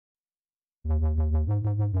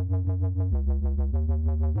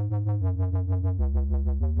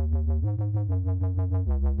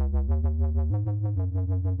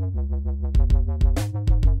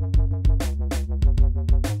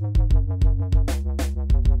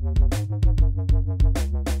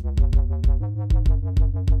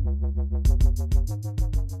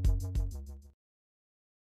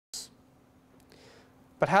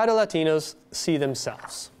But how do Latinos see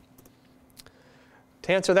themselves?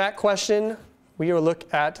 To answer that question, we will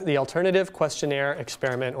look at the Alternative Questionnaire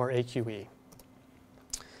Experiment, or AQE.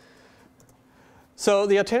 So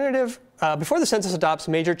the alternative, before the census adopts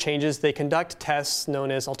major changes, they conduct tests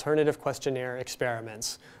known as Alternative Questionnaire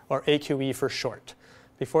Experiments, or AQE for short.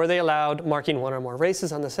 Before they allowed marking one or more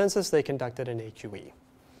races on the census, they conducted an AQE.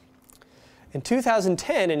 In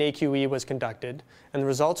 2010, an AQE was conducted, and the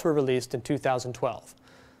results were released in 2012.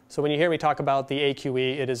 So when you hear me talk about the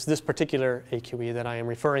AQE, it is this particular AQE that I am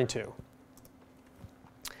referring to.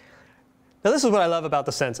 Now this is what I love about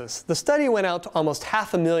the census. The study went out to almost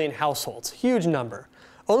 500,000 households, huge number.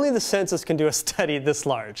 Only the census can do a study this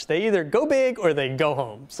large. They either go big or they go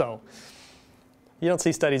home. So you don't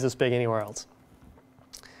see studies this big anywhere else.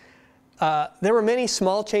 There were many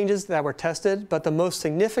small changes that were tested, but the most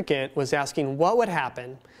significant was asking what would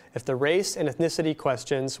happen if the race and ethnicity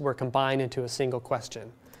questions were combined into a single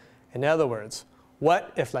question. In other words,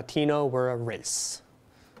 what if Latino were a race?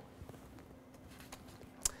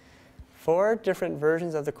 4 different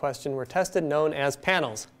versions of the question were tested, known as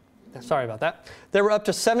panels. Sorry about that. There were up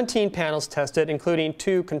to 17 panels tested, including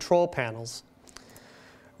 2 control panels.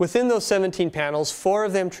 Within those 17 panels, 4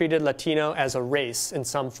 of them treated Latino as a race in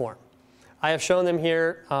some form. I have shown them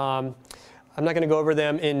here. I'm not going to go over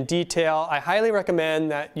them in detail. I highly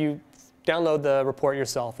recommend that you download the report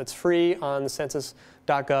yourself. It's free on the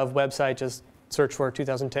census.gov website. Just search for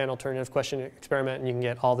 2010 Alternative Question Experiment, and you can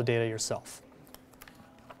get all the data yourself.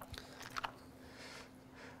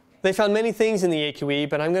 They found many things in the AQE,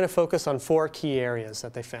 but I'm going to focus on 4 key areas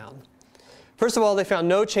that they found. First of all, they found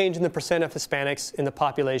no change in the percent of Hispanics in the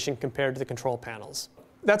population compared to the control panels.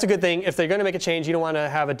 That's a good thing. If they're going to make a change, you don't want to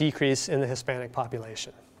have a decrease in the Hispanic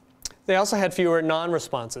population. They also had fewer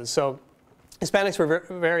non-responses. So Hispanics were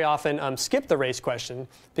very often skipped the race question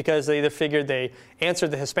because they either figured they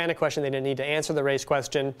answered the Hispanic question, they didn't need to answer the race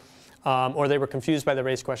question, or they were confused by the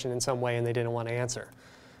race question in some way and they didn't want to answer.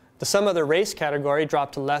 The some other race category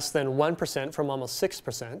dropped to less than 1% from almost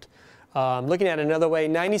 6%. Looking at it another way,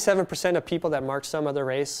 97% of people that marked some other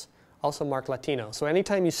race also marked Latino. So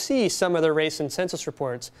anytime you see some other race in census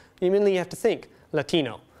reports, you immediately have to think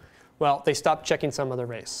Latino. Well, they stopped checking some other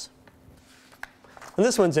race. And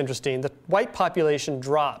this one's interesting. The white population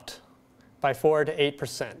dropped by 4 to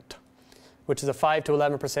 8%, which is a 5 to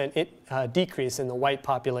 11% decrease in the white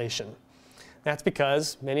population. That's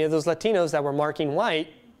because many of those Latinos that were marking white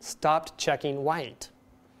stopped checking white.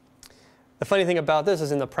 The funny thing about this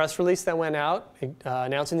is in the press release that went out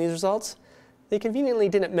announcing these results, they conveniently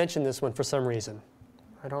didn't mention this one for some reason.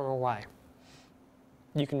 I don't know why.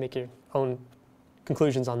 You can make your own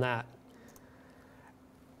conclusions on that.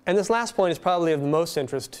 And this last point is probably of the most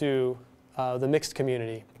interest to the mixed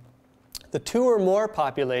community. The 2 or more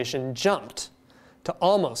population jumped to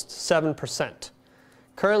almost 7%.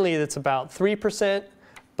 Currently, it's about 3%,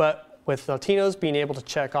 but with Latinos being able to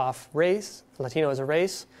check off race, Latino as a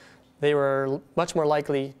race, they were much more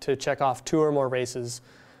likely to check off 2 or more races,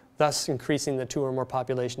 thus increasing the 2 or more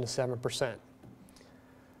population to 7%.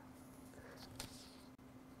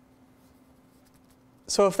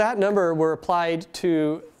 So if that number were applied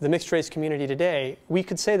to the mixed race community today, we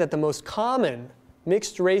could say that the most common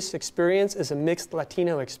mixed race experience is a mixed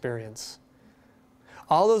Latino experience.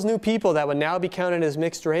 All those new people that would now be counted as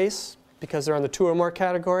mixed race, because they're on the 2 or more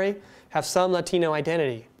category, have some Latino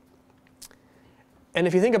identity. And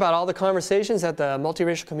if you think about all the conversations that the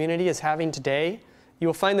multiracial community is having today, you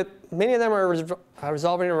will find that many of them are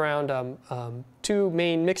revolving around 2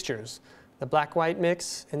 main mixtures, the black-white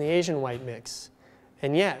mix and the Asian-white mix.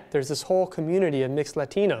 And yet, there's this whole community of mixed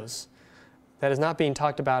Latinos that is not being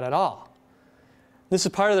talked about at all. This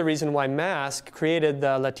is part of the reason why MASC created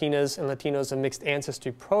the Latinas and Latinos of Mixed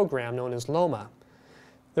Ancestry program known as LOMA.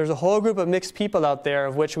 There's a whole group of mixed people out there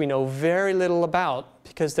of which we know very little about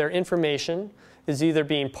because their information is either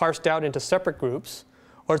being parsed out into separate groups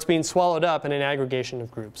or it's being swallowed up in an aggregation of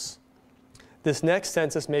groups. This next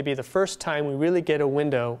census may be the first time we really get a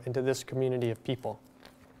window into this community of people.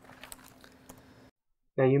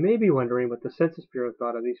 Now you may be wondering what the Census Bureau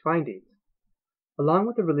thought of these findings. Along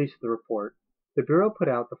with the release of the report, the Bureau put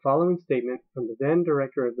out the following statement from the then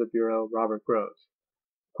Director of the Bureau, Robert Groves.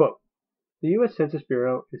 Quote, The U.S. Census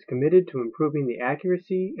Bureau is committed to improving the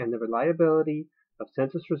accuracy and the reliability of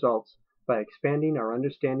census results by expanding our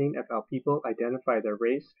understanding of how people identify their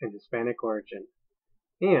race and Hispanic origin.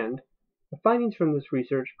 And the findings from this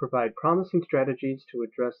research provide promising strategies to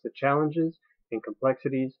address the challenges and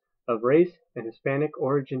complexities of race and Hispanic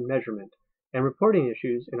origin measurement and reporting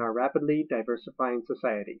issues in our rapidly diversifying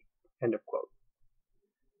society." End of quote.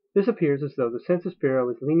 This appears as though the Census Bureau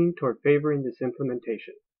is leaning toward favoring this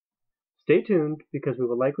implementation. Stay tuned, because we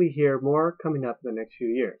will likely hear more coming up in the next few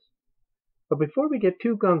years. But before we get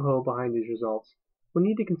too gung-ho behind these results, we'll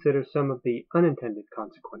need to consider some of the unintended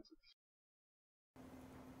consequences.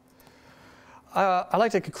 I'd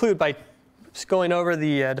like to conclude by just going over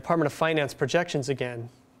the Department of Finance projections again.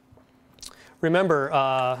 Remember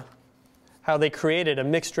how they created a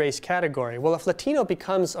mixed race category. Well, if Latino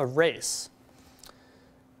becomes a race,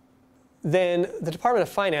 then the Department of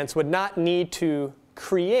Finance would not need to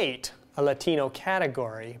create a Latino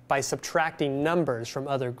category by subtracting numbers from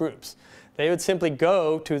other groups. They would simply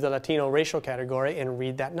go to the Latino racial category and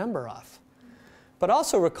read that number off. But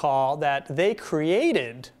also recall that they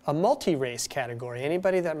created a multi-race category.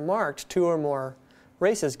 Anybody that marked 2 or more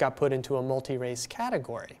races got put into a multi-race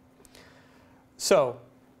category. So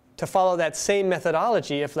to follow that same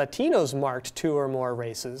methodology, if Latinos marked 2 or more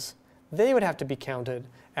races, they would have to be counted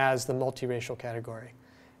as the multiracial category.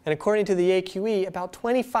 And according to the AQE, about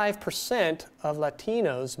 25% of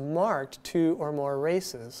Latinos marked 2 or more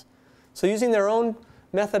races. So using their own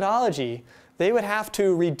methodology, they would have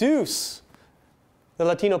to reduce the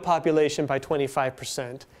Latino population by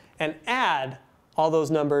 25% and add all those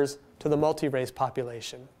numbers to the multi-race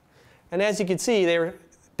population. And as you can see,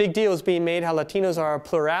 big deal is being made how Latinos are a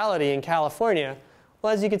plurality in California.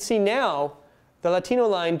 Well, as you can see now, the Latino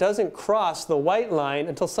line doesn't cross the white line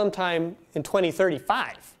until sometime in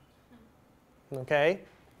 2035. Okay?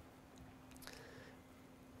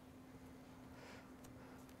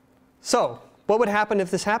 So, what would happen if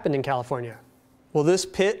this happened in California? Will this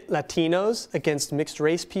pit Latinos against mixed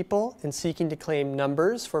race people in seeking to claim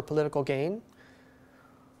numbers for political gain?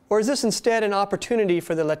 Or is this instead an opportunity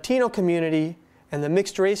for the Latino community and the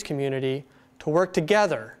mixed race community to work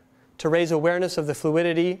together to raise awareness of the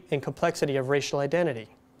fluidity and complexity of racial identity?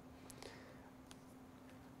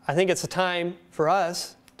 I think it's a time for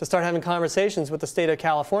us to start having conversations with the state of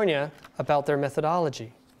California about their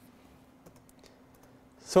methodology.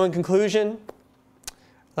 So in conclusion,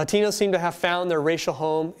 Latinos seem to have found their racial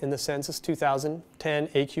home in the Census 2010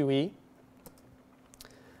 AQE.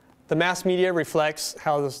 The mass media reflects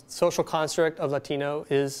how the social construct of Latino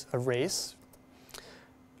is a race.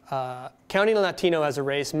 Counting a Latino as a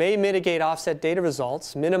race may mitigate offset data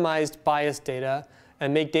results, minimize biased data,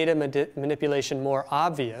 and make data manipulation more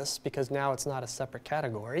obvious because now it's not a separate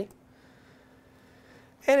category.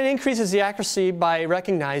 And it increases the accuracy by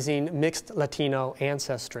recognizing mixed Latino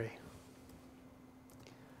ancestry.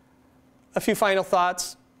 A few final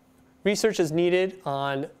thoughts. More research is needed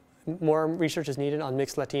on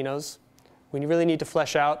mixed Latinos. We really need to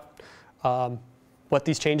flesh out what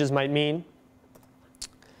these changes might mean.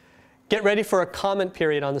 Get ready for a comment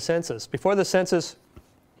period on the census. Before the census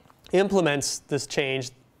implements this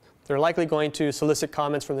change, they're likely going to solicit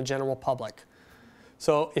comments from the general public.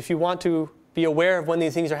 So if you want to be aware of when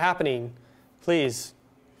these things are happening, please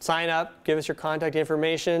sign up, give us your contact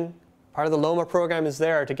information. Part of the LOMA program is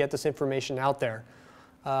there to get this information out there.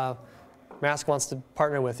 MASC wants to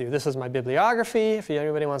partner with you. This is my bibliography. If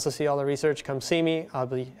anybody wants to see all the research, come see me. I'll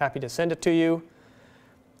be happy to send it to you.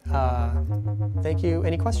 Thank you.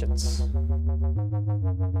 Any questions?